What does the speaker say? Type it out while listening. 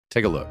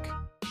Take a look.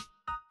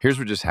 Here's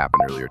what just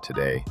happened earlier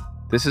today.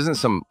 This isn't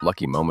some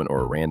lucky moment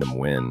or a random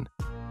win.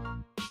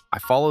 I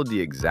followed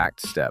the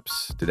exact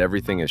steps, did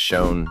everything as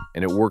shown,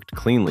 and it worked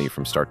cleanly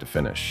from start to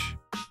finish.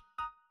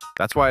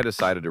 That's why I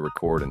decided to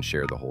record and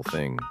share the whole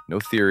thing.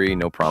 No theory,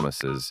 no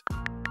promises,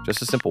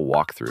 just a simple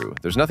walkthrough.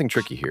 There's nothing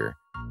tricky here.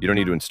 You don't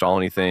need to install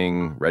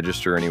anything,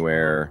 register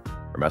anywhere,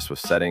 or mess with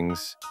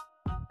settings.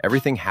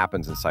 Everything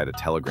happens inside a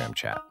Telegram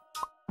chat.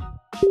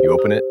 You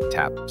open it,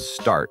 tap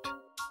Start,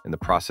 and the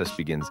process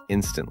begins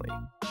instantly.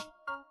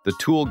 The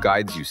tool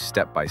guides you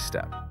step by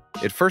step.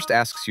 It first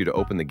asks you to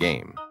open the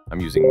game,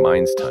 I'm using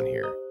Minds Ton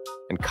here,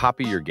 and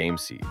copy your game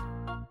seed.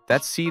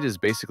 That seed is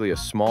basically a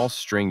small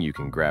string you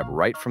can grab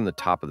right from the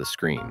top of the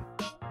screen.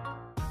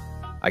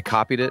 I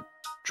copied it,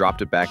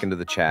 dropped it back into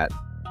the chat,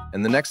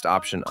 and the next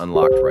option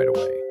unlocked right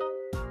away.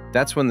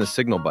 That's when the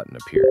signal button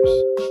appears.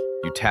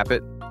 You tap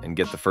it and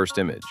get the first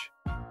image.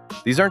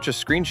 These aren't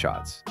just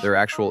screenshots, they're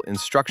actual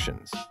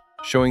instructions,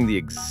 showing the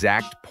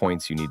exact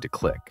points you need to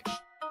click.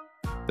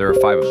 There are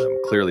 5 of them,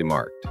 clearly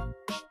marked.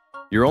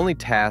 Your only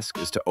task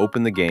is to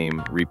open the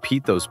game,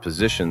 repeat those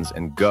positions,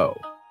 and go.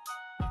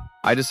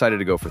 I decided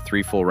to go for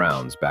 3 full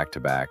rounds back to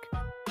back,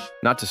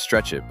 not to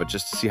stretch it, but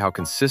just to see how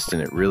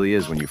consistent it really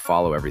is when you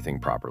follow everything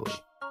properly.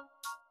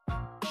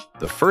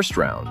 The first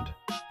round,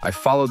 I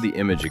followed the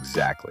image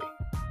exactly.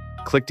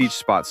 Clicked each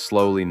spot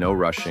slowly, no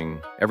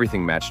rushing,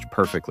 everything matched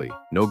perfectly,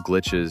 no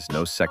glitches,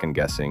 no second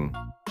guessing.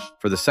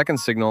 For the second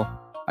signal,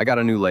 I got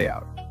a new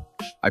layout.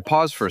 I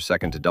paused for a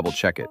second to double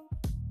check it,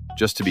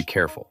 just to be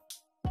careful.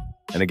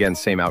 And again,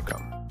 same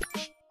outcome.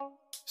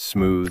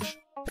 Smooth,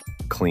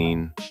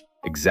 clean,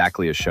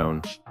 exactly as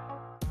shown.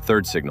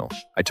 Third signal,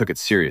 I took it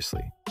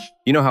seriously.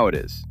 You know how it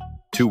is.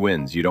 2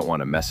 wins, you don't want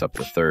to mess up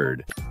the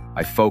third.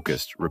 I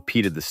focused,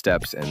 repeated the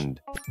steps,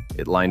 and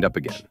it lined up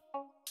again.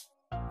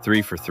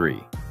 3 for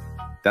 3.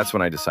 That's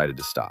when I decided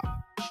to stop.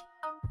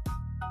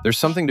 There's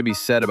something to be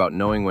said about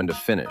knowing when to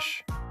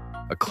finish.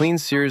 A clean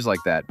series like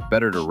that,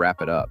 better to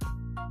wrap it up.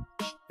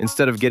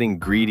 Instead of getting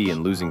greedy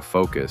and losing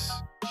focus,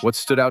 what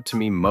stood out to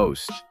me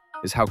most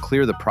is how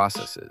clear the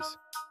process is.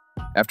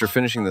 After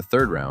finishing the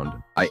third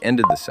round, I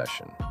ended the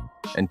session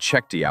and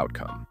checked the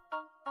outcome.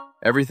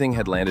 Everything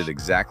had landed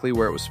exactly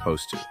where it was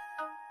supposed to.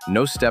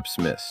 No steps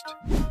missed.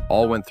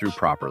 All went through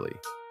properly.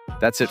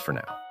 That's it for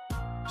now.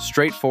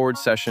 Straightforward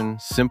session,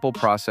 simple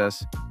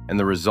process, and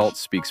the result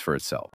speaks for itself.